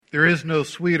There is no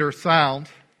sweeter sound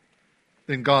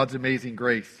than God's amazing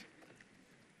grace.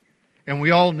 And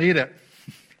we all need it.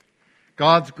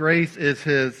 God's grace is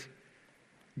His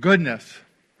goodness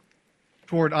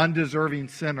toward undeserving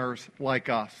sinners like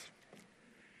us.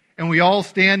 And we all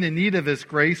stand in need of His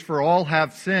grace, for all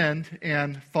have sinned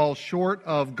and fall short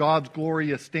of God's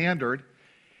glorious standard,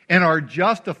 and are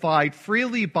justified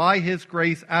freely by His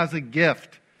grace as a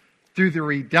gift through the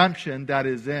redemption that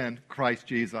is in Christ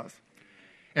Jesus.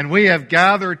 And we have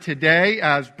gathered today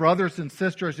as brothers and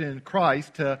sisters in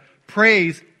Christ to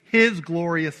praise His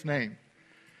glorious name.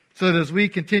 So that as we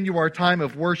continue our time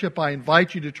of worship, I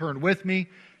invite you to turn with me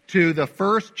to the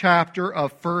first chapter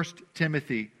of 1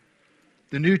 Timothy.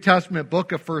 The New Testament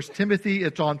book of 1 Timothy.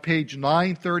 It's on page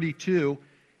 932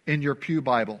 in your pew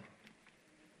Bible.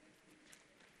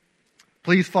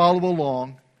 Please follow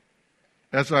along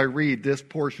as I read this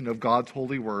portion of God's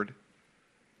holy word.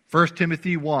 1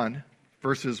 Timothy 1,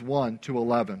 verses 1 to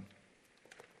 11.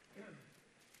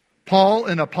 Paul,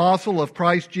 an apostle of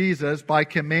Christ Jesus, by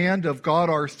command of God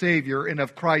our Savior and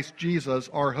of Christ Jesus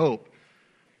our hope,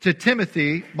 to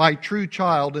Timothy, my true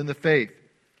child in the faith,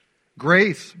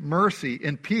 grace, mercy,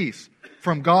 and peace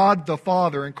from God the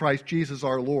Father and Christ Jesus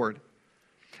our Lord.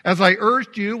 As I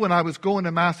urged you when I was going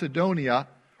to Macedonia,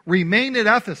 remain at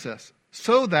Ephesus,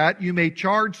 so that you may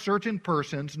charge certain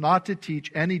persons not to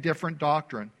teach any different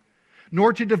doctrine,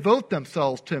 nor to devote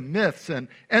themselves to myths and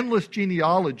endless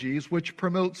genealogies which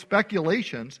promote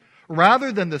speculations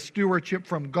rather than the stewardship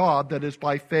from God that is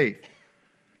by faith.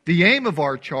 The aim of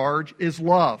our charge is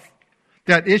love,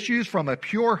 that issues from a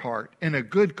pure heart and a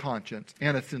good conscience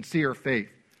and a sincere faith.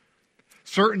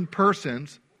 Certain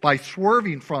persons, by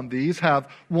swerving from these, have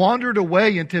wandered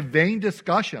away into vain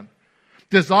discussion,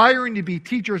 desiring to be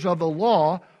teachers of the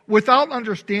law without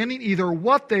understanding either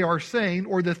what they are saying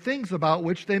or the things about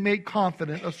which they make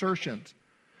confident assertions.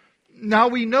 Now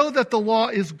we know that the law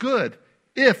is good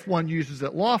if one uses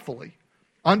it lawfully,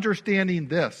 understanding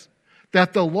this,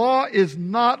 that the law is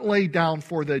not laid down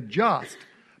for the just,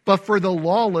 but for the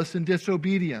lawless and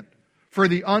disobedient, for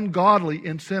the ungodly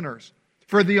and sinners,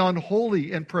 for the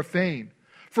unholy and profane,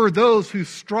 for those who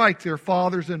strike their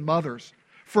fathers and mothers,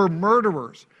 for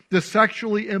murderers, the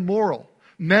sexually immoral,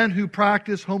 men who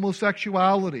practice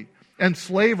homosexuality,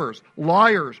 enslavers,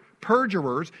 liars,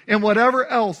 perjurers, and whatever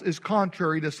else is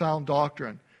contrary to sound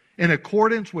doctrine, in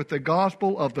accordance with the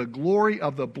gospel of the glory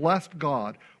of the blessed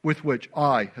God with which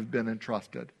I have been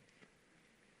entrusted.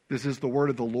 This is the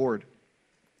word of the Lord.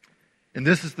 And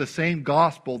this is the same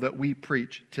gospel that we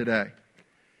preach today.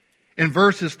 In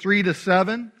verses 3 to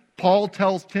 7, Paul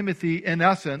tells Timothy, in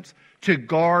essence, to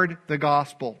guard the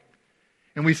gospel.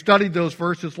 And we studied those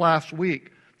verses last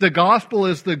week. The gospel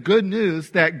is the good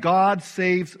news that God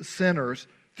saves sinners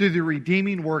through the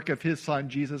redeeming work of His Son,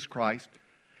 Jesus Christ,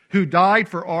 who died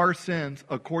for our sins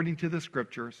according to the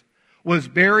Scriptures, was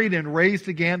buried and raised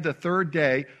again the third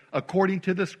day according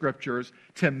to the Scriptures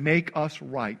to make us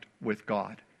right with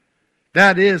God.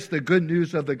 That is the good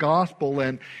news of the gospel.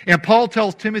 And Paul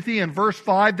tells Timothy in verse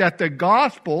 5 that the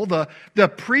gospel, the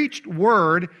preached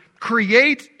word,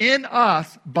 creates in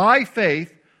us, by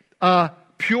faith, a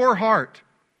pure heart,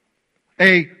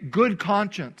 a good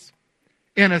conscience,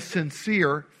 and a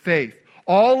sincere faith,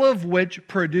 all of which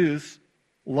produce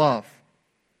love.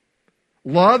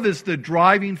 Love is the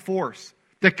driving force,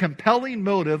 the compelling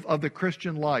motive of the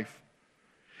Christian life.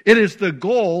 It is the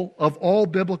goal of all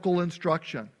biblical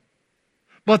instruction.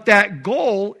 But that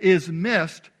goal is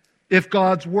missed if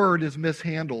God's word is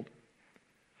mishandled.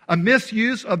 A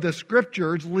misuse of the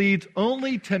Scriptures leads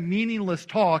only to meaningless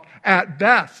talk at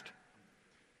best,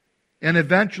 and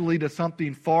eventually to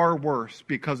something far worse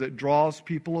because it draws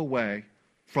people away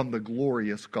from the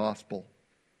glorious gospel.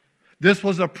 This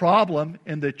was a problem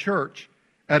in the church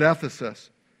at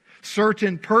Ephesus.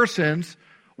 Certain persons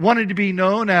wanted to be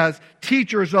known as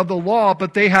teachers of the law,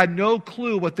 but they had no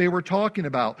clue what they were talking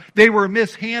about. They were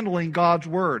mishandling God's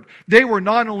word. They were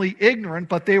not only ignorant,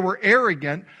 but they were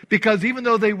arrogant, because even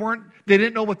though they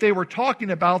didn't know what they were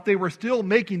talking about, they were still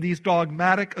making these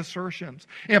dogmatic assertions.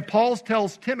 And Paul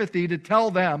tells Timothy to tell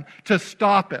them to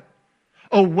stop it.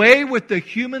 Away with the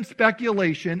human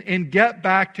speculation and get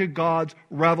back to God's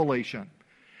revelation.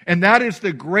 And that is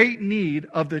the great need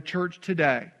of the church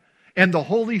today. And the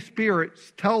Holy Spirit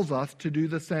tells us to do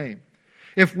the same.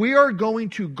 If we are going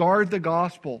to guard the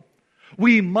gospel,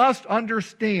 we must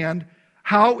understand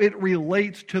how it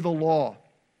relates to the law.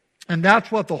 And that's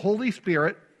what the Holy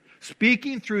Spirit,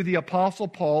 speaking through the Apostle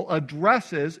Paul,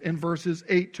 addresses in verses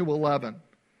 8 to 11.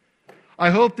 I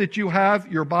hope that you have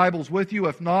your Bibles with you.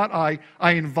 If not, I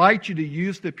invite you to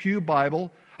use the Pew Bible.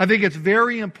 I think it's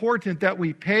very important that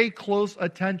we pay close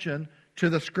attention to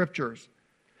the Scriptures.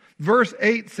 Verse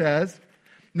 8 says,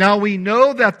 "Now we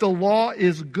know that the law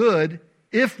is good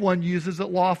if one uses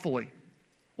it lawfully."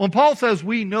 When Paul says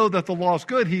we know that the law is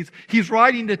good, he's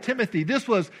writing to Timothy. This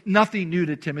was nothing new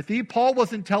to Timothy. Paul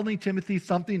wasn't telling Timothy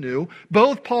something new.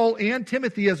 Both Paul and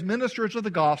Timothy, as ministers of the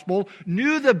gospel,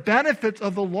 knew the benefits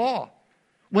of the law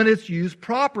when it's used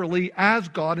properly as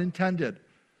God intended.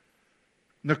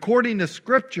 And according to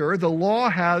Scripture, the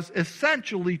law has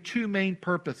essentially two main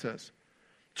purposes: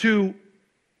 to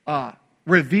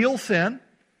reveal sin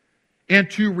and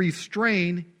to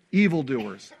restrain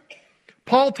evildoers.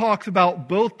 Paul talks about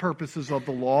both purposes of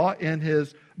the law in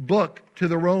his book to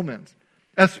the Romans,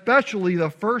 especially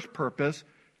the first purpose,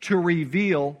 to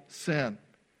reveal sin.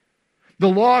 The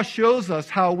law shows us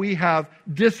how we have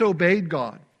disobeyed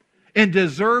God and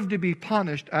deserve to be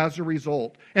punished as a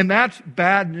result. And that's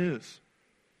bad news.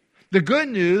 The good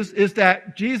news is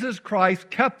that Jesus Christ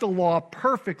kept the law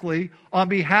perfectly on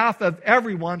behalf of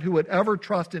everyone who would ever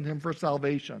trust in Him for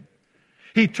salvation.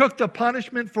 He took the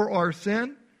punishment for our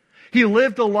sin. He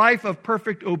lived a life of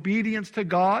perfect obedience to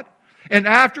God. And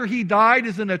after He died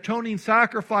as an atoning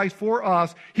sacrifice for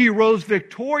us, He rose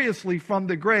victoriously from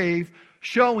the grave,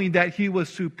 showing that He was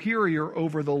superior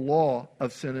over the law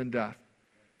of sin and death.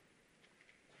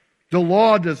 The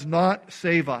law does not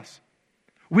save us.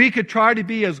 We could try to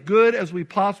be as good as we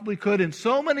possibly could, and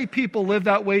so many people live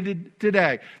that way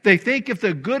today. They think if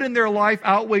the good in their life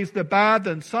outweighs the bad,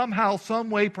 then somehow, some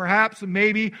way, perhaps,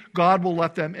 maybe, God will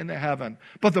let them into heaven.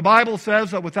 But the Bible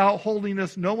says that without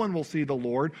holiness, no one will see the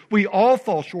Lord. We all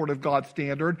fall short of God's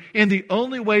standard, and the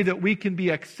only way that we can be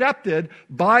accepted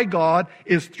by God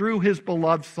is through His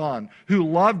beloved Son, who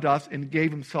loved us and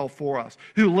gave Himself for us,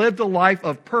 who lived a life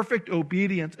of perfect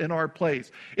obedience in our place.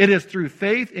 It is through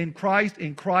faith in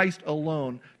Christ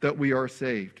alone that we are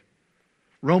saved.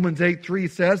 Romans 8:3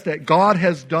 says that God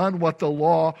has done what the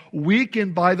law,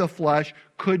 weakened by the flesh,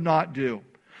 could not do.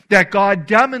 That God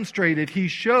demonstrated, He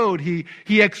showed, He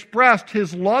expressed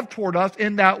His love toward us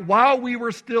in that while we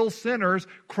were still sinners,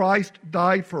 Christ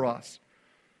died for us.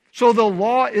 So the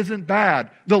law isn't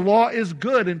bad. The law is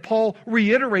good, and Paul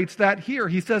reiterates that here.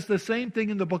 He says the same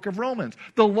thing in the book of Romans.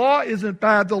 The law isn't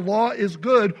bad. The law is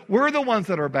good. We're the ones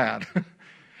that are bad.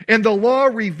 And the law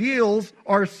reveals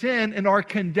our sin and our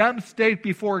condemned state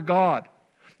before God.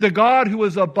 The God who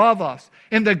is above us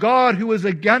and the God who is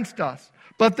against us.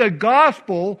 But the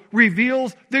gospel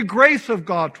reveals the grace of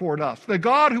God toward us. The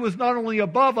God who is not only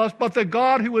above us, but the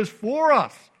God who is for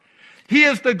us. He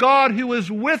is the God who is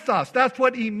with us. That's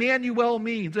what Emmanuel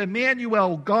means.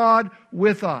 Emmanuel, God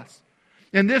with us.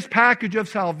 And this package of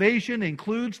salvation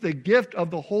includes the gift of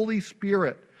the Holy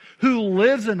Spirit, who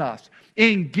lives in us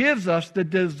and gives us the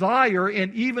desire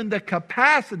and even the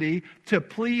capacity to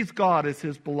please God as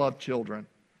His beloved children.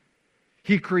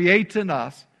 He creates in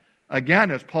us,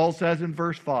 again, as Paul says in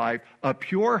verse 5, a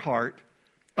pure heart,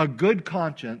 a good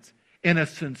conscience, and a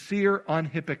sincere,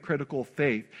 unhypocritical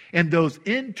faith. And those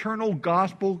internal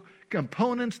gospel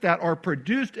components that are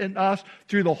produced in us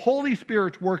through the Holy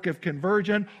Spirit's work of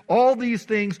conversion, all these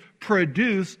things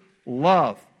produce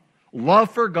love.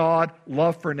 Love for God,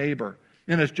 love for neighbor.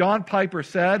 And as John Piper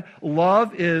said,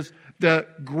 love is the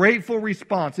grateful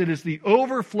response. It is the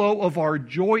overflow of our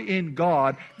joy in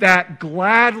God that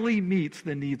gladly meets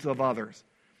the needs of others.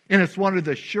 And it's one of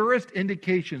the surest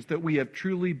indications that we have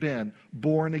truly been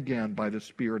born again by the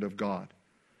Spirit of God.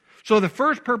 So the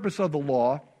first purpose of the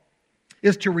law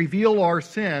is to reveal our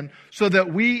sin so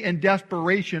that we in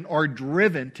desperation are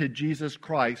driven to Jesus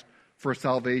Christ for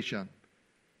salvation.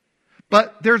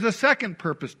 But there's a second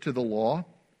purpose to the law.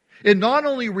 It not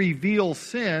only reveals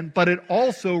sin, but it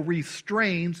also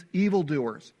restrains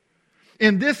evildoers.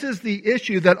 And this is the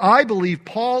issue that I believe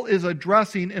Paul is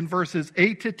addressing in verses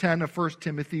 8 to 10 of 1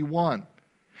 Timothy 1.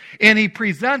 And he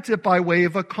presents it by way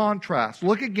of a contrast.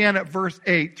 Look again at verse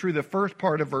 8 through the first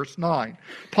part of verse 9.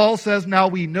 Paul says, "Now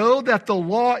we know that the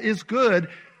law is good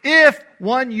if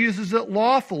one uses it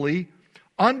lawfully,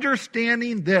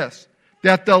 understanding this,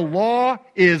 that the law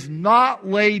is not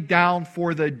laid down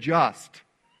for the just."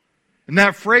 And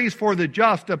that phrase "for the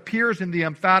just" appears in the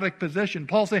emphatic position.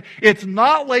 Paul saying it's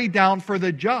not laid down for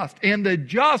the just. And the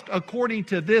just, according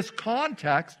to this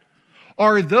context,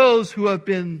 are those who have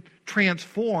been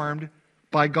transformed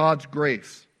by God's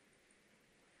grace.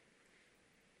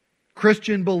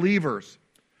 Christian believers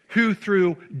who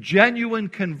through genuine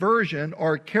conversion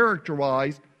are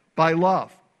characterized by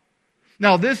love.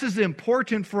 Now, this is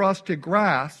important for us to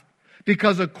grasp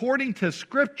because according to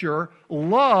Scripture,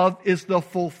 love is the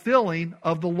fulfilling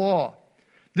of the law.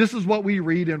 This is what we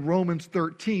read in Romans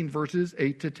 13, verses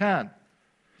 8 to 10.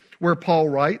 where Paul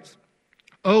writes,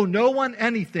 "Owe no one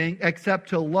anything except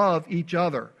to love each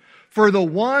other. For the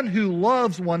one who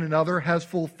loves one another has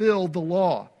fulfilled the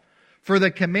law. For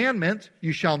the commandment,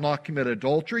 you shall not commit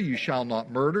adultery, you shall not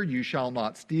murder, you shall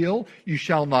not steal, you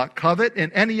shall not covet,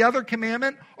 and any other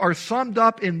commandment are summed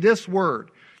up in this word,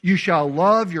 you shall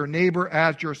love your neighbor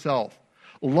as yourself.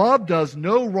 Love does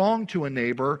no wrong to a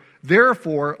neighbor,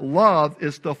 therefore love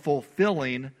is the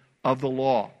fulfilling of the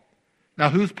law." Now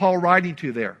who's Paul writing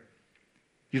to there?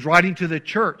 He's writing to the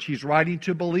church. He's writing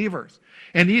to believers.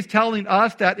 And he's telling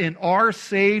us that in our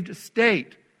saved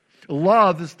state,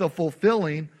 love is the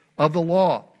fulfilling of the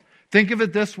law. Think of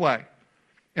it this way.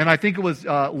 And I think it was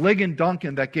Ligon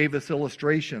Duncan that gave this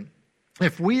illustration.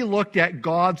 If we looked at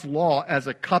God's law as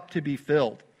a cup to be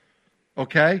filled,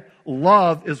 okay,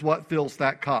 love is what fills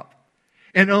that cup.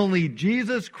 And only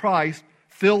Jesus Christ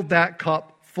filled that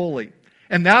cup fully.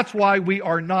 And that's why we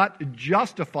are not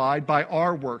justified by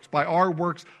our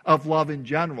works of love in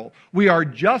general. We are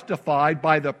justified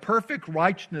by the perfect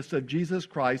righteousness of Jesus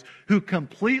Christ, who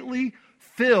completely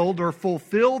filled or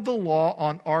fulfilled the law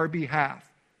on our behalf.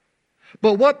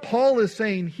 But what Paul is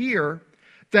saying here,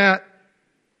 that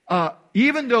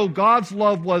even though God's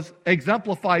love was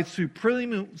exemplified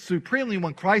supremely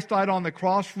when Christ died on the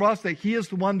cross for us, that He is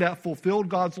the one that fulfilled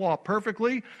God's law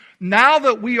perfectly, now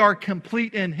that we are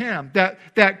complete in Him,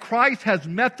 that Christ has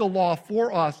met the law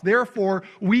for us, therefore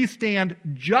we stand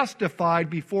justified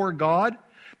before God,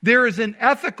 there is an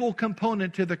ethical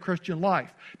component to the Christian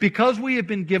life. Because we have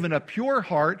been given a pure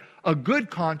heart, a good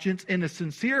conscience, and a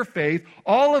sincere faith,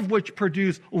 all of which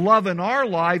produce love in our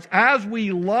lives, as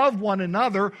we love one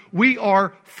another, we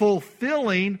are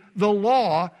fulfilling the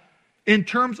law in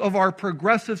terms of our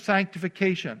progressive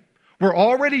sanctification. We're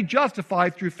already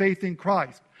justified through faith in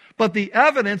Christ. But the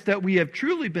evidence that we have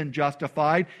truly been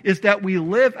justified is that we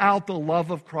live out the love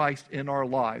of Christ in our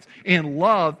lives. And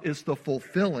love is the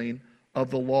fulfilling of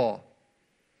the law.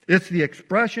 It's the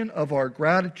expression of our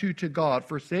gratitude to God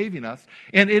for saving us,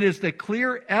 and it is the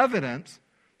clear evidence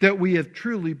that we have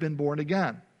truly been born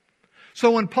again.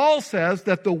 So when Paul says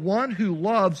that the one who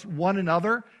loves one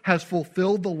another has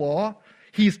fulfilled the law,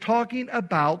 he's talking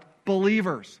about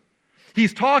believers.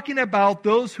 He's talking about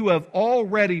those who have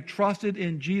already trusted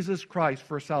in Jesus Christ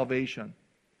for salvation.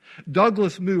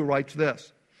 Douglas Moo writes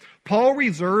this, "Paul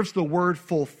reserves the word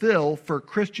fulfill for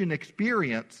Christian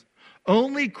experience.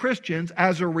 Only Christians,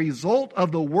 as a result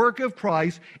of the work of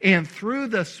Christ and through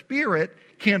the Spirit,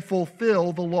 can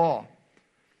fulfill the law."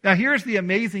 Now here's the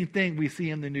amazing thing we see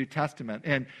in the New Testament.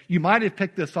 And you might have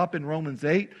picked this up in Romans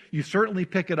 8. You certainly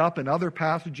pick it up in other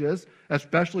passages,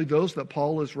 especially those that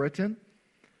Paul has written.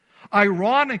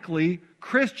 Ironically,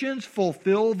 Christians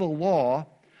fulfill the law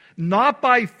not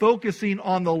by focusing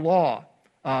on the law.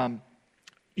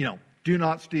 Do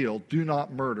not steal, do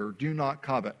not murder, do not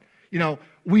covet.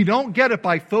 We don't get it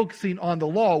by focusing on the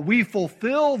law. We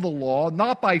fulfill the law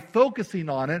not by focusing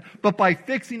on it, but by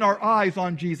fixing our eyes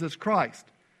on Jesus Christ,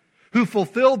 who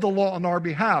fulfilled the law on our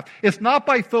behalf. It's not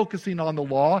by focusing on the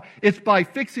law. It's by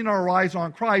fixing our eyes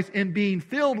on Christ and being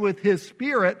filled with His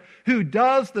Spirit, who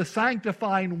does the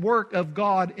sanctifying work of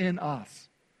God in us.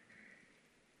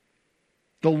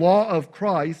 The law of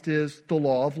Christ is the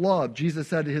law of love. Jesus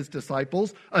said to His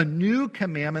disciples, "A new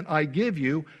commandment I give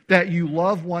you, that you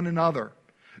love one another.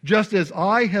 Just as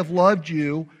I have loved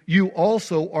you, you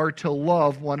also are to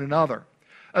love one another."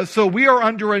 So we are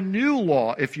under a new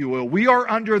law, if you will. We are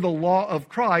under the law of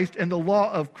Christ, and the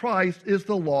law of Christ is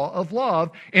the law of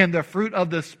love. And the fruit of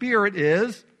the Spirit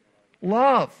is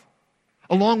love,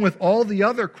 along with all the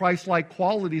other Christ-like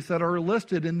qualities that are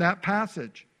listed in that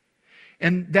passage.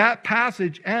 And that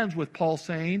passage ends with Paul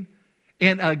saying,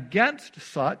 "And against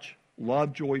such,"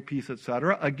 love, joy, peace,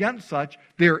 etc., "against such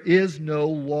there is no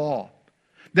law."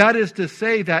 That is to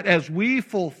say that as we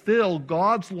fulfill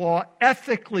God's law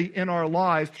ethically in our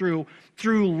lives through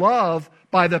love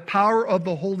by the power of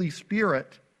the Holy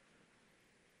Spirit,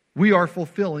 we are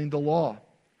fulfilling the law.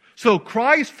 So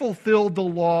Christ fulfilled the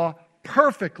law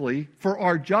perfectly for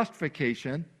our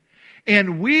justification,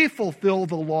 and we fulfill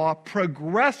the law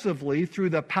progressively through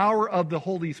the power of the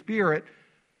Holy Spirit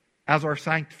as our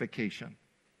sanctification.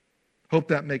 Hope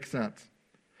that makes sense.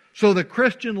 So the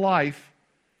Christian life,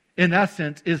 in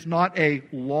essence, is not a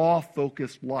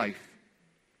law-focused life.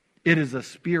 It is a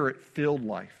Spirit-filled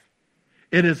life.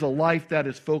 It is a life that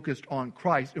is focused on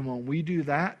Christ. And when we do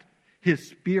that, His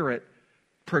Spirit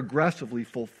progressively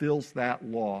fulfills that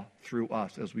law through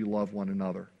us as we love one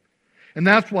another. And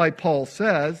that's why Paul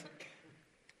says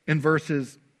in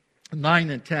verses 9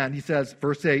 and 10, he says,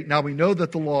 verse 8, now we know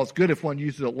that the law is good if one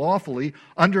uses it lawfully,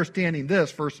 understanding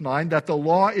this, verse 9, that the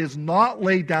law is not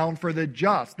laid down for the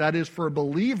just, that is for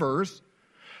believers,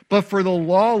 but for the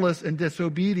lawless and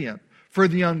disobedient, for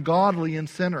the ungodly and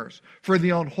sinners, for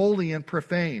the unholy and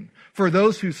profane, for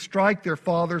those who strike their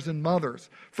fathers and mothers,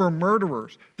 for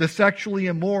murderers, the sexually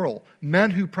immoral,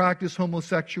 men who practice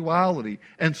homosexuality,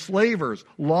 enslavers,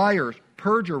 liars,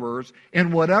 perjurers,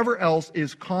 and whatever else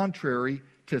is contrary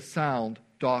to sound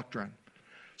doctrine.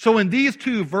 So in these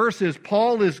two verses,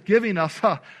 Paul is giving us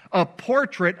a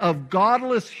portrait of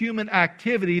godless human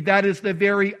activity that is the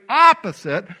very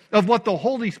opposite of what the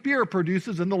Holy Spirit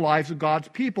produces in the lives of God's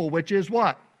people, which is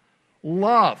what?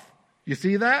 Love. You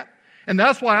see that? And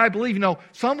that's why I believe,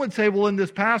 some would say, well, in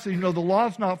this passage, the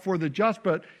law's not for the just,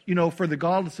 but, for the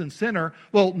godless and sinner.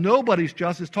 Well, nobody's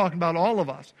just is talking about all of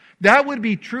us. That would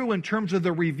be true in terms of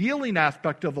the revealing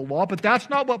aspect of the law, but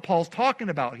that's not what Paul's talking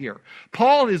about here.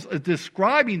 Paul is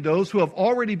describing those who have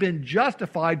already been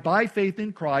justified by faith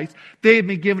in Christ. They have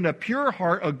been given a pure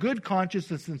heart, a good conscience,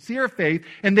 a sincere faith,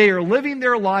 and they are living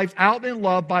their lives out in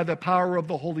love by the power of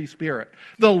the Holy Spirit.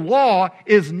 The law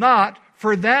is not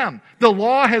for them. The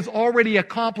law has already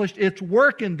accomplished its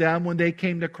work in them when they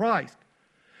came to Christ.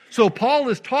 So Paul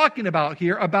is talking about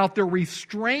here about the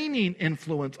restraining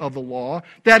influence of the law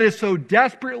that is so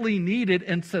desperately needed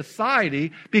in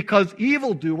society because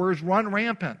evildoers run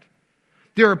rampant.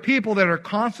 There are people that are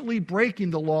constantly breaking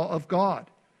the law of God.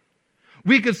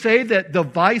 We could say that the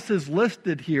vices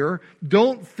listed here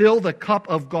don't fill the cup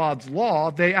of God's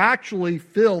law. They actually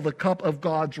fill the cup of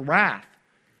God's wrath.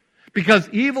 Because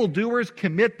evildoers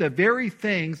commit the very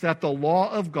things that the law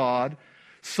of God,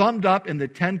 summed up in the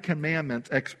Ten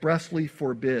Commandments, expressly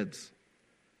forbids.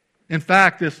 In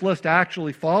fact, this list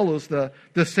actually follows the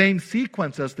same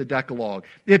sequence as the Decalogue.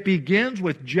 It begins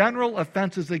with general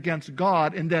offenses against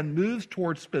God and then moves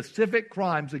towards specific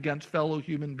crimes against fellow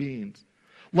human beings.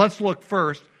 Let's look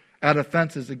first at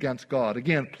offenses against God.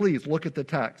 Again, please look at the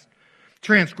text.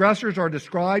 Transgressors are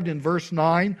described in verse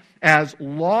 9 as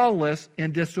lawless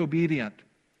and disobedient.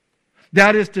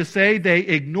 That is to say, they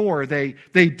ignore, they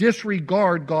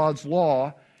disregard God's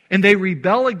law, and they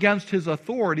rebel against His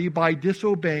authority by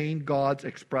disobeying God's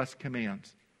express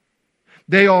commands.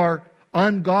 They are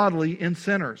ungodly and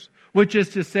sinners, which is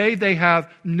to say they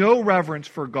have no reverence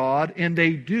for God, and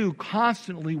they do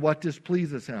constantly what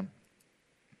displeases Him.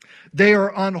 They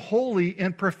are unholy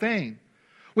and profane,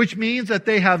 which means that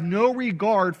they have no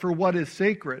regard for what is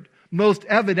sacred, most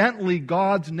evidently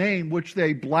God's name, which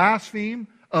they blaspheme,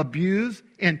 abuse,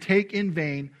 and take in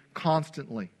vain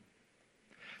constantly.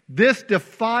 This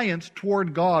defiance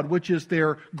toward God, which is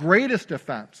their greatest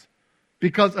offense,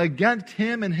 because against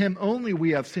Him and Him only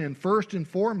we have sinned, first and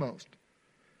foremost.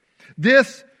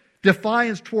 This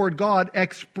defiance toward God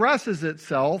expresses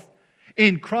itself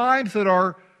in crimes that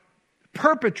are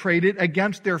perpetrated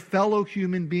against their fellow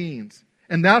human beings.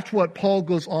 And that's what Paul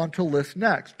goes on to list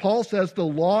next. Paul says the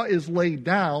law is laid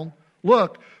down,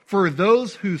 look, for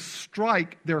those who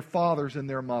strike their fathers and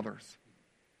their mothers.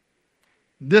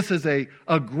 This is a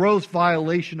gross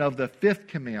violation of the fifth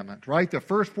commandment, right? The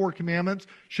first four commandments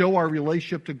show our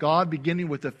relationship to God, beginning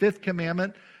with the fifth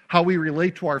commandment, how we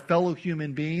relate to our fellow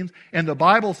human beings. And the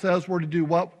Bible says we're to do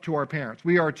what to our parents?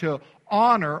 We are to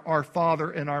honor our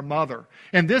father and our mother.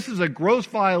 And this is a gross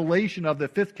violation of the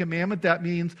fifth commandment. That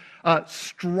means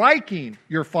striking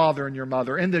your father and your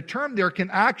mother. And the term there can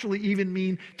actually even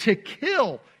mean to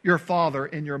kill your father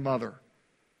and your mother.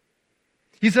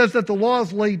 He says that the law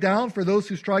is laid down for those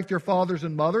who strike their fathers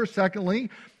and mothers.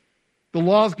 Secondly, the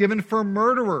law is given for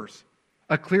murderers,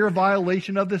 a clear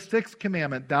violation of the sixth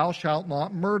commandment, thou shalt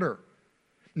not murder.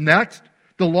 Next,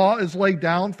 the law is laid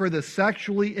down for the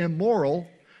sexually immoral,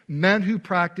 men who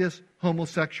practice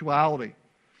homosexuality.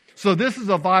 So this is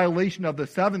a violation of the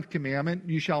seventh commandment,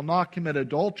 you shall not commit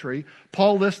adultery.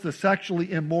 Paul lists the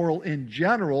sexually immoral in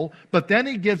general, but then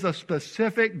he gives a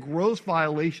specific gross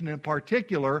violation in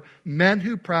particular, men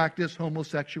who practice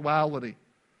homosexuality.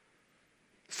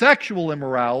 Sexual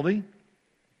immorality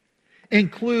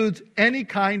includes any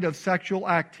kind of sexual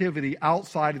activity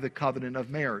outside of the covenant of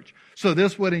marriage. So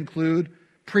this would include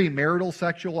premarital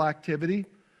sexual activity,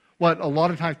 what a lot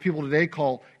of times people today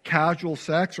call casual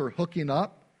sex or hooking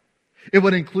up. It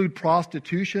would include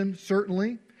prostitution,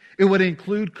 certainly. It would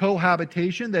include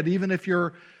cohabitation, that even if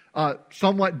you're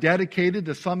somewhat dedicated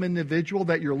to some individual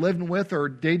that you're living with or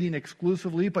dating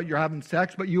exclusively, but you're having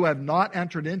sex, but you have not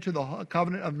entered into the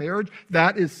covenant of marriage,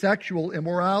 that is sexual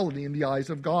immorality in the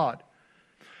eyes of God.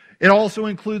 It also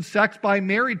includes sex by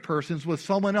married persons with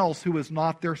someone else who is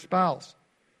not their spouse.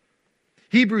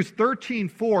 Hebrews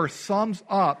 13:4 sums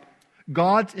up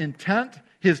God's intent,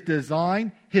 His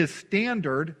design, His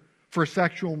standard for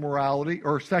sexual morality,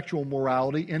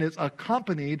 and it's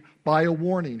accompanied by a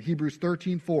warning. Hebrews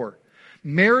 13:4.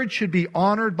 Marriage should be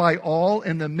honored by all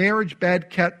and the marriage bed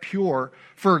kept pure,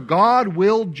 for God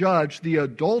will judge the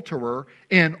adulterer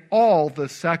and all the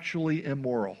sexually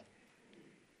immoral.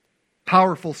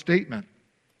 Powerful statement.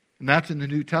 And that's in the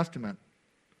New Testament.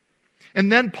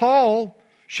 And then Paul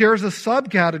shares a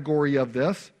subcategory of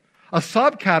this, a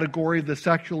subcategory of the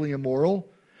sexually immoral,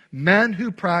 men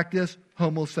who practice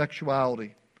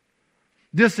homosexuality.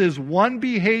 This is one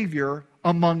behavior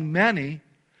among many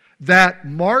that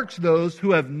marks those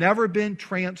who have never been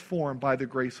transformed by the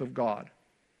grace of God.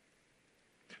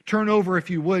 Turn over, if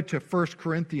you would, to 1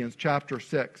 Corinthians chapter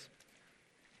 6.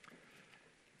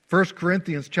 1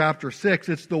 Corinthians chapter 6,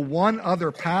 it's the one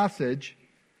other passage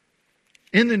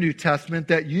in the New Testament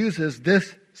that uses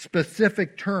this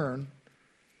specific term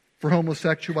for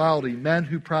homosexuality, men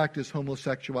who practice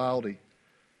homosexuality.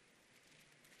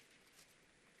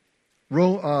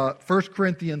 1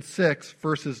 Corinthians 6,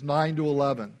 verses 9 to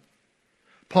 11.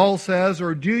 Paul says,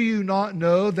 "Or do you not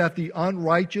know that the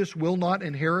unrighteous will not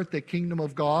inherit the kingdom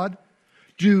of God?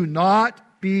 Do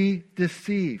not be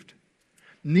deceived.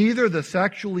 Neither the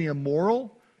sexually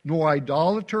immoral, nor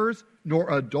idolaters,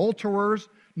 nor adulterers,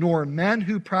 nor men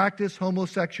who practice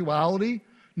homosexuality,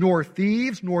 nor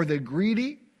thieves, nor the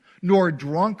greedy, nor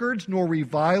drunkards, nor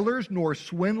revilers, nor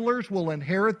swindlers will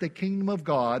inherit the kingdom of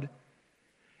God.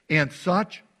 And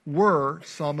such were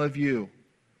some of you.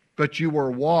 But you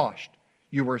were washed,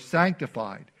 you were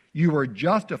sanctified, you were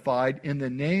justified in the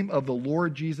name of the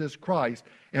Lord Jesus Christ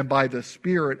and by the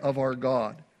Spirit of our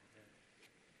God."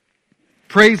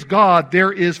 Praise God,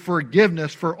 there is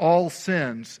forgiveness for all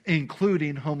sins,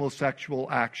 including homosexual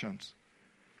actions,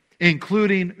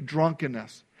 including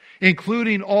drunkenness,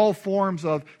 including all forms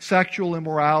of sexual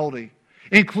immorality,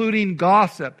 including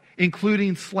gossip,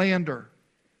 including slander.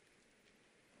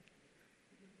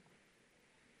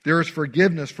 There is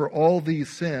forgiveness for all these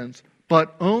sins,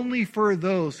 but only for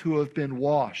those who have been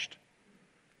washed,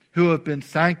 who have been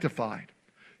sanctified,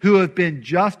 who have been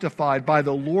justified by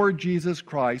the Lord Jesus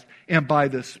Christ and by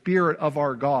the Spirit of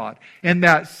our God. And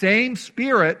that same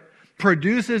Spirit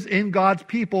produces in God's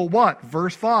people what?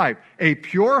 Verse 5, a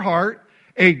pure heart,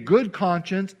 a good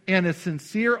conscience, and a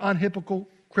sincere,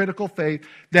 unhypocritical faith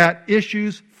that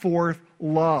issues forth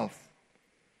love.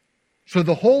 So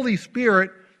the Holy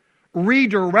Spirit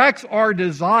redirects our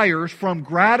desires from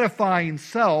gratifying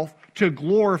self to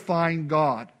glorifying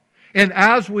God. And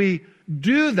as we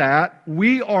do that,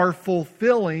 we are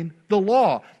fulfilling the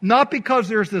law. Not because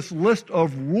there's this list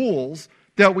of rules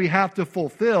that we have to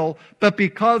fulfill, but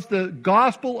because the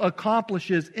gospel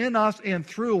accomplishes in us and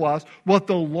through us what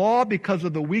the law, because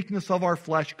of the weakness of our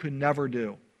flesh, could never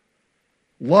do.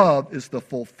 Love is the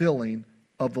fulfilling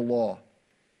of the law.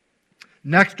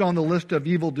 Next on the list of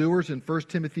evildoers in 1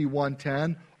 Timothy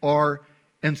 1:10 are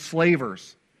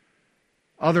enslavers.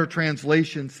 Other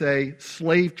translations say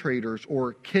slave traders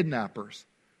or kidnappers.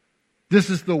 This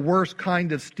is the worst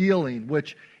kind of stealing,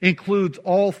 which includes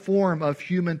all form of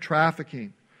human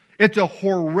trafficking. It's a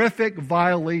horrific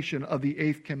violation of the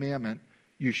 8th commandment,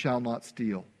 you shall not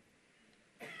steal.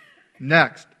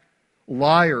 Next,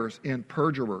 liars and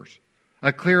perjurers.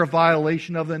 A clear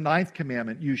violation of the 9th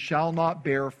commandment, you shall not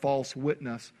bear false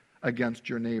witness against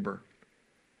your neighbor.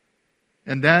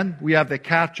 And then we have the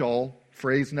catch-all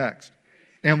phrase next.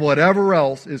 And whatever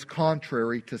else is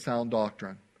contrary to sound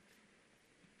doctrine.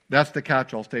 That's the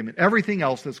catch-all statement. Everything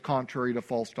else is contrary to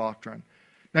false doctrine.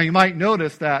 Now you might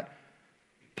notice that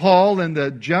Paul, in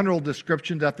the general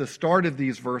descriptions at the start of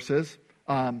these verses,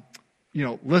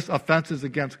 lists offenses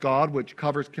against God, which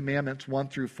covers commandments 1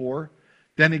 through 4.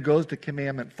 Then he goes to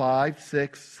commandment 5,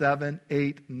 6, 7,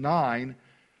 8, 9.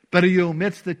 But he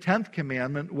omits the 10th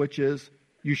commandment, which is,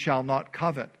 you shall not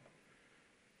covet.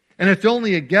 And it's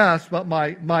only a guess, but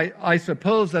I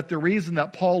suppose that the reason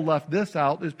that Paul left this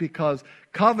out is because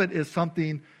covet is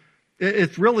something,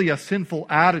 it's really a sinful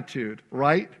attitude,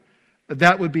 right?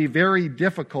 That would be very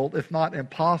difficult, if not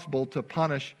impossible, to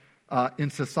punish in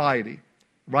society.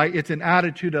 Right? It's an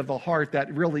attitude of the heart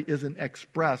that really isn't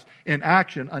expressed in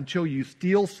action until you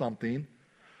steal something,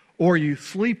 or you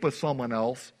sleep with someone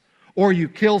else, or you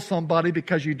kill somebody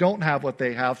because you don't have what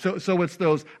they have. So it's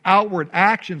those outward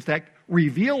actions that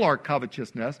reveal our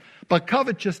covetousness, but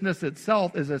covetousness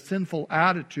itself is a sinful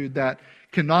attitude that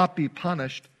cannot be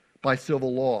punished by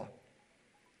civil law.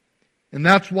 And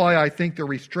that's why I think the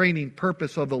restraining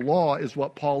purpose of the law is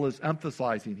what Paul is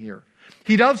emphasizing here.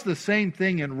 He does the same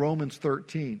thing in Romans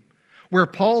 13, where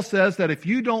Paul says that if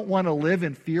you don't want to live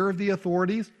in fear of the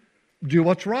authorities, do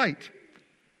what's right.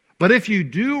 But if you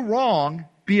do wrong,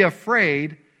 be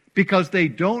afraid, because they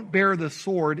don't bear the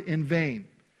sword in vain.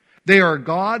 They are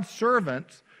God's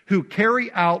servants who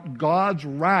carry out God's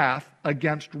wrath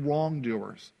against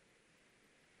wrongdoers.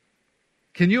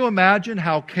 Can you imagine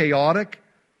how chaotic,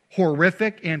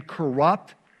 horrific, and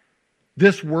corrupt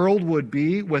this world would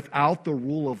be without the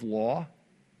rule of law?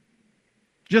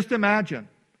 Just imagine.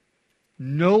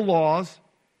 No laws,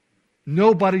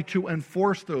 nobody to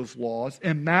enforce those laws.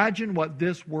 Imagine what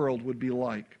this world would be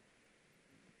like.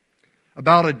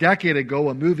 About a decade ago,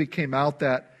 a movie came out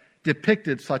that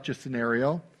depicted such a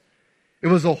scenario. It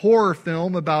was a horror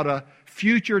film about a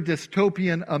future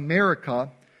dystopian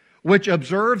America which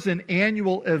observes an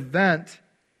annual event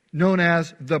known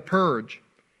as the Purge,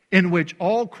 in which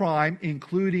all crime,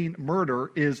 including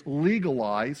murder, is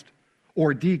legalized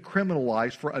or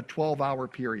decriminalized for a 12-hour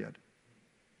period.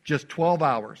 Just 12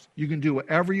 hours. You can do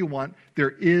whatever you want.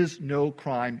 There is no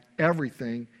crime.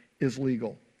 Everything is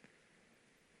legal.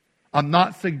 I'm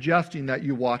not suggesting that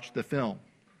you watch the film.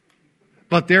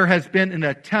 But there has been an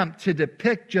attempt to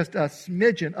depict just a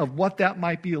smidgen of what that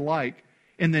might be like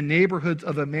in the neighborhoods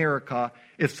of America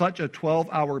if such a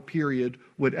 12-hour period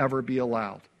would ever be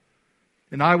allowed.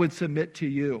 And I would submit to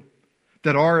you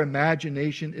that our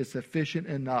imagination is sufficient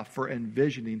enough for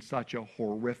envisioning such a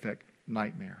horrific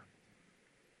nightmare.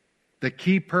 A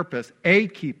key purpose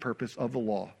of the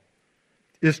law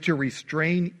is to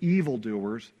restrain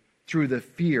evildoers through the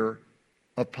fear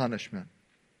of punishment.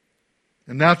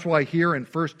 And that's why here in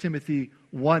 1 Timothy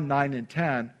 1, 9 and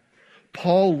 10,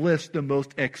 Paul lists the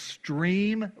most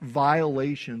extreme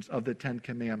violations of the Ten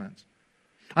Commandments.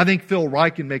 I think Phil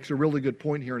Ryken makes a really good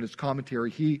point here in his commentary.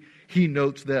 He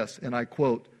notes this, and I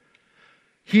quote,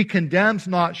 "He condemns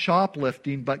not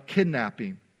shoplifting, but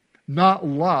kidnapping, not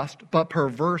lust, but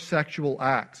perverse sexual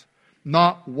acts,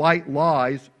 not white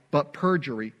lies, but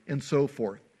perjury," and so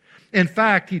forth. In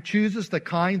fact, he chooses the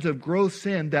kinds of gross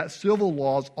sin that civil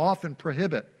laws often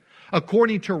prohibit.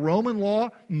 According to Roman law,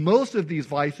 most of these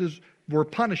vices were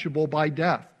punishable by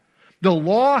death. The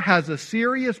law has a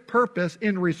serious purpose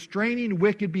in restraining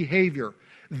wicked behavior.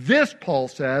 This, Paul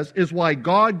says, is why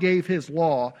God gave his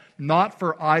law, not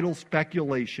for idle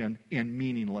speculation and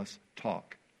meaningless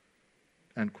talk.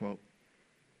 End quote.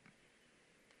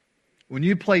 When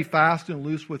you play fast and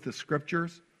loose with the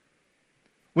Scriptures,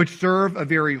 which serve a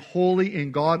very holy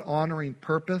and God-honoring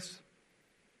purpose,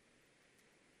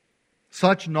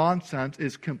 such nonsense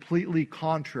is completely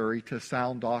contrary to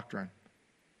sound doctrine,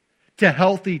 to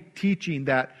healthy teaching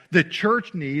that the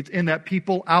church needs and that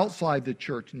people outside the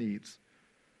church needs.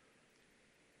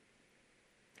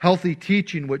 Healthy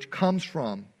teaching which comes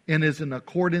from and is in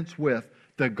accordance with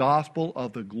the gospel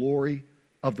of the glory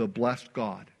of the blessed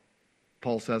God,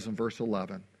 Paul says in verse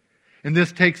 11. And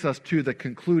this takes us to the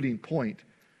concluding point,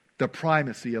 the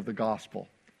primacy of the gospel.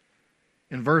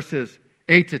 In verses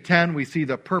 8 to 10, we see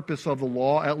the purpose of the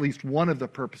law, at least one of the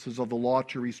purposes of the law,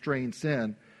 to restrain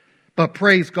sin. But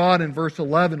praise God, in verse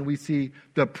 11, we see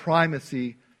the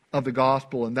primacy of the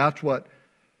gospel. And that's what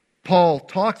Paul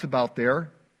talks about there.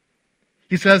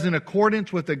 He says, in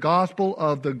accordance with the gospel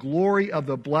of the glory of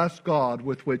the blessed God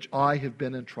with which I have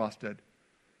been entrusted.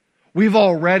 We've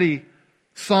already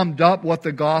summed up what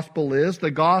the gospel is.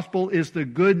 The gospel is the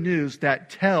good news that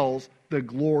tells the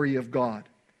glory of God,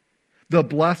 the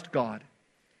blessed God.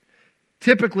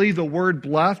 Typically, the word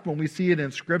blessed, when we see it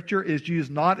in Scripture, is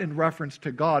used not in reference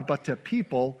to God, but to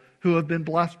people who have been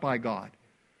blessed by God.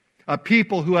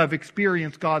 People who have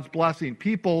experienced God's blessing.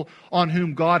 People on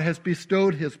whom God has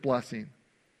bestowed his blessing.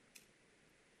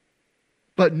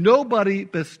 But nobody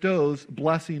bestows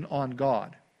blessing on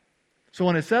God. So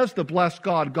when it says the blessed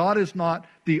God, God is not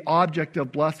the object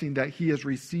of blessing that he is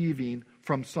receiving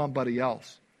from somebody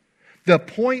else. The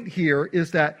point here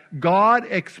is that God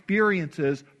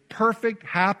experiences perfect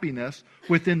happiness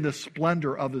within the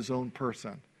splendor of his own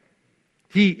person.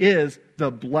 He is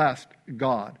the blessed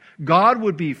God. God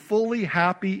would be fully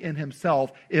happy in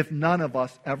himself if none of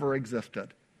us ever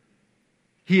existed.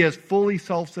 He is fully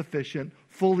self-sufficient,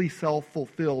 fully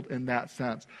self-fulfilled in that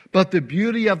sense. But the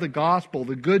beauty of the gospel,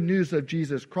 the good news of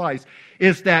Jesus Christ,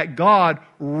 is that God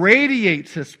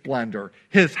radiates his splendor,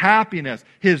 his happiness,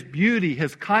 his beauty,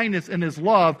 his kindness, and his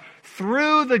love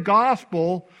through the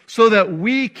gospel so that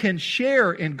we can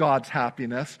share in God's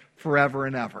happiness forever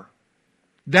and ever.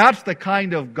 That's the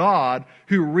kind of God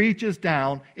who reaches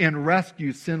down and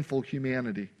rescues sinful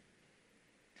humanity.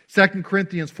 2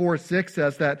 Corinthians 4:6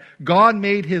 says that God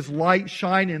made his light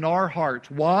shine in our hearts.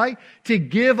 Why? To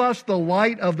give us the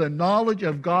light of the knowledge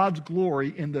of God's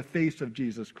glory in the face of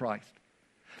Jesus Christ.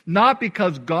 Not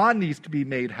because God needs to be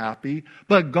made happy,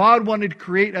 but God wanted to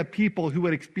create a people who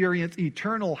would experience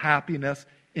eternal happiness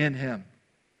in Him.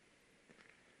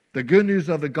 The good news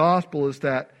of the gospel is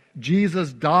that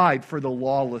Jesus died for the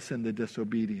lawless and the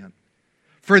disobedient,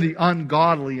 for the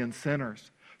ungodly and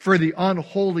sinners, for the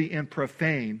unholy and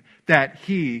profane, that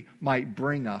He might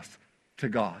bring us to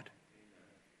God.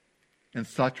 And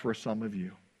such were some of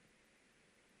you.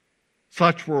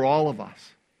 Such were all of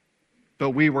us.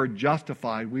 But we were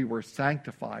justified, we were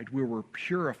sanctified, we were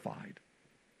purified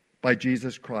by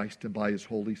Jesus Christ and by His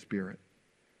Holy Spirit.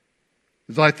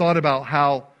 As I thought about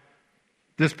how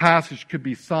this passage could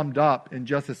be summed up in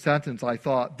just a sentence, I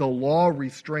thought, the law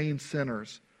restrains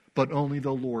sinners, but only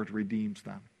the Lord redeems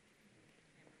them.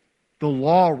 The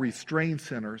law restrains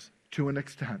sinners to an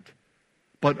extent,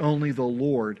 but only the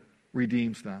Lord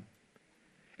redeems them.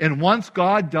 And once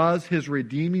God does His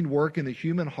redeeming work in the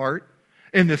human heart,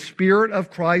 and the Spirit of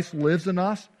Christ lives in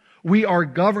us, we are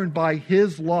governed by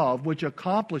His love, which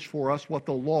accomplished for us what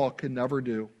the law could never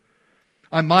do.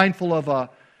 I'm mindful of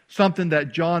something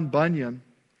that John Bunyan,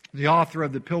 the author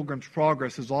of The Pilgrim's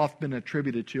Progress, has often been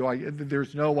attributed to.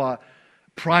 There's no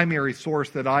primary source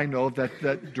that I know of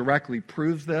that directly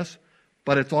proves this,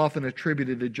 but it's often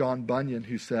attributed to John Bunyan,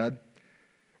 who said,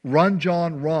 "Run,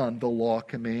 John, run, the law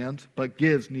commands, but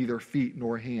gives neither feet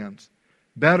nor hands.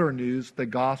 Better news the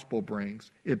gospel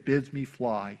brings. It bids me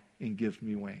fly and gives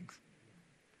me wings."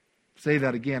 Say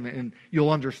that again, and you'll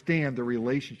understand the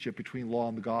relationship between law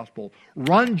and the gospel.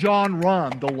 Run, John,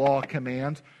 run, the law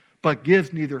commands, but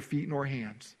gives neither feet nor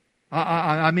hands.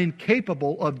 I'm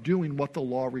incapable of doing what the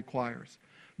law requires.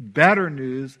 Better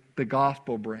news the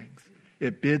gospel brings.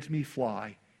 It bids me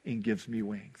fly and gives me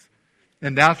wings.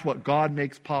 And that's what God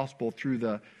makes possible through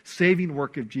the saving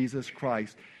work of Jesus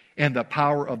Christ and the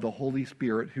power of the Holy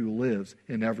Spirit who lives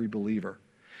in every believer.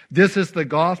 This is the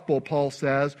gospel, Paul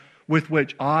says, with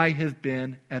which I have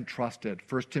been entrusted.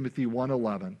 1 Timothy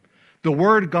 1:11. The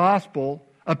word gospel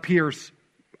appears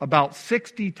about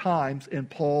 60 times in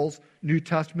Paul's New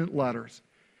Testament letters.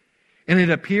 And it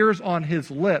appears on his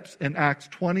lips in Acts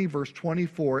 20, verse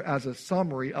 24, as a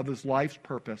summary of his life's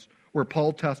purpose, where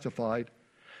Paul testified,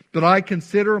 "But I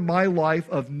consider my life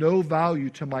of no value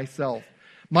to myself.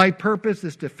 My purpose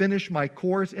is to finish my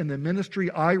course in the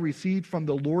ministry I received from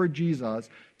the Lord Jesus,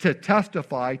 to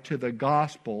testify to the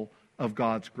gospel of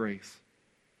God's grace."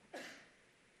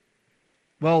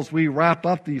 Well, as we wrap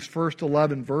up these first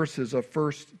 11 verses of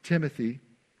 1 Timothy,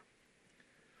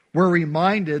 we're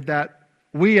reminded that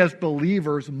we as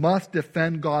believers must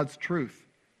defend God's truth,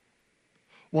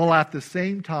 while at the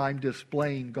same time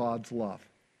displaying God's love.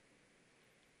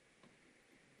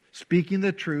 Speaking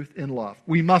the truth in love.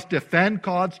 We must defend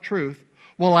God's truth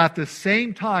while at the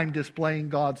same time displaying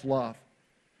God's love.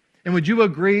 And would you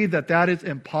agree that that is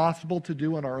impossible to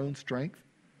do in our own strength?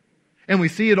 And we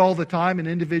see it all the time in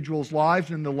individuals' lives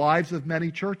and in the lives of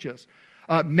many churches.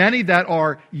 Many that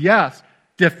are, yes,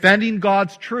 defending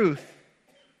God's truth,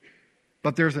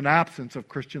 but there's an absence of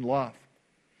Christian love.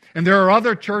 And there are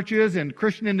other churches and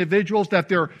Christian individuals that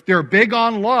they're big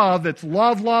on love. It's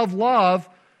love, love, love.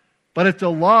 But it's a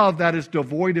love that is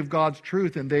devoid of God's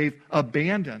truth, and they've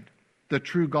abandoned the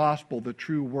true gospel, the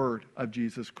true word of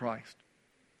Jesus Christ.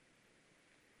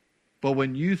 But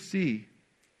when you see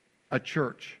a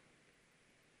church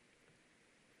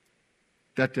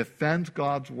that defends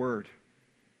God's word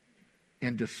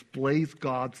and displays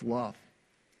God's love,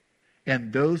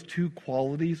 and those two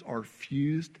qualities are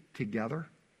fused together,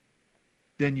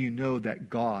 then you know that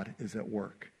God is at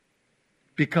work.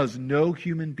 Because no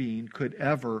human being could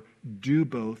ever do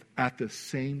both at the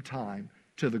same time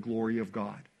to the glory of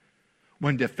God.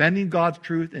 When defending God's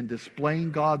truth and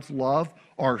displaying God's love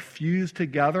are fused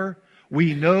together,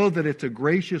 we know that it's a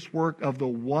gracious work of the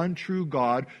one true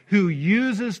God who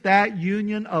uses that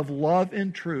union of love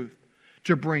and truth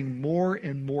to bring more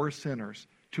and more sinners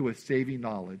to a saving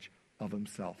knowledge of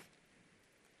Himself.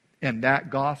 And that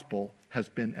gospel has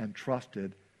been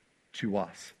entrusted to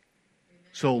us.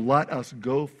 So let us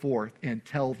go forth and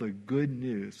tell the good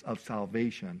news of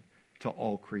salvation to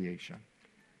all creation.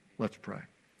 Let's pray.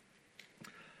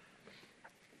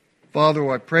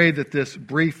 Father, I pray that this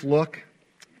brief look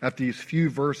at these few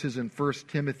verses in 1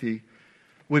 Timothy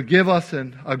would give us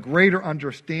a greater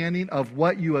understanding of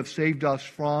what you have saved us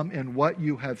from and what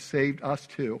you have saved us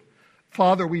to.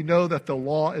 Father, we know that the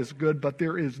law is good, but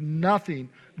there is nothing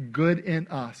good in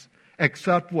us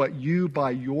except what you,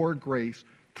 by your grace,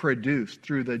 produced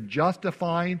through the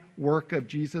justifying work of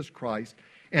Jesus Christ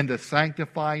and the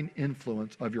sanctifying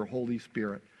influence of your Holy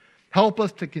Spirit. Help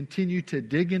us to continue to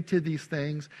dig into these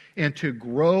things and to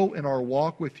grow in our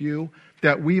walk with you,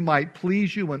 that we might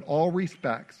please you in all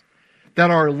respects,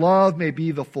 that our love may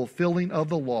be the fulfilling of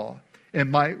the law,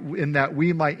 and that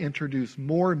we might introduce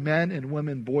more men and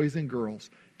women, boys and girls,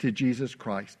 to Jesus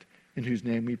Christ, in whose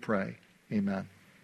name we pray. Amen.